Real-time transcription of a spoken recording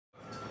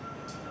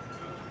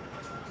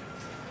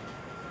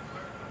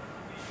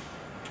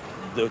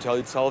the hotel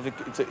itself,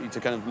 it's a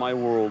kind of my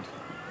world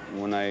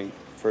when I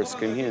first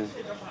came here.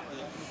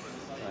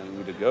 And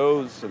with the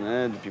ghosts and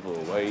then the people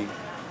away.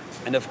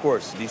 And of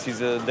course, this is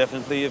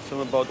definitely a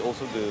film about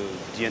also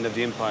the end of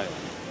the empire.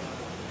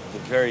 The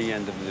very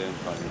end of the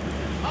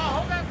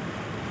empire.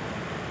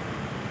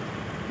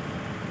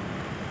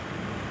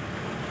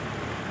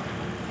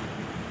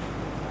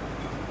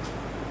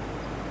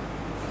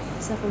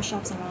 Several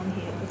shops around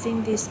here.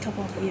 Within these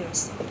couple of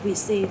years, we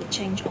see the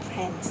change of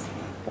hands.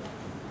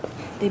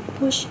 They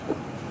push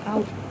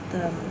out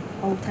the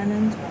old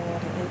tenant or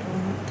the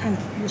owner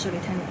tenant, usually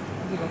tenant.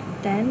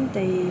 Then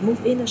they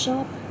move in the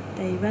shop,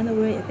 they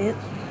renovate a bit,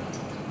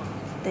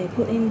 they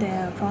put in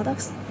their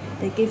products,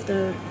 they give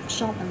the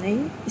shop a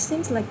name. It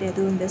seems like they're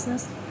doing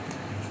business,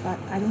 but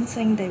I don't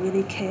think they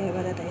really care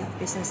whether they have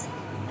business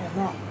or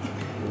not.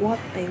 What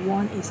they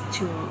want is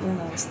to,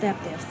 step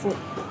their foot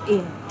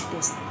in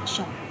this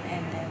shop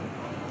and then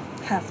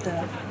have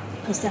the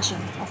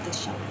possession of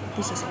this shop.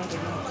 This is all they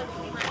want.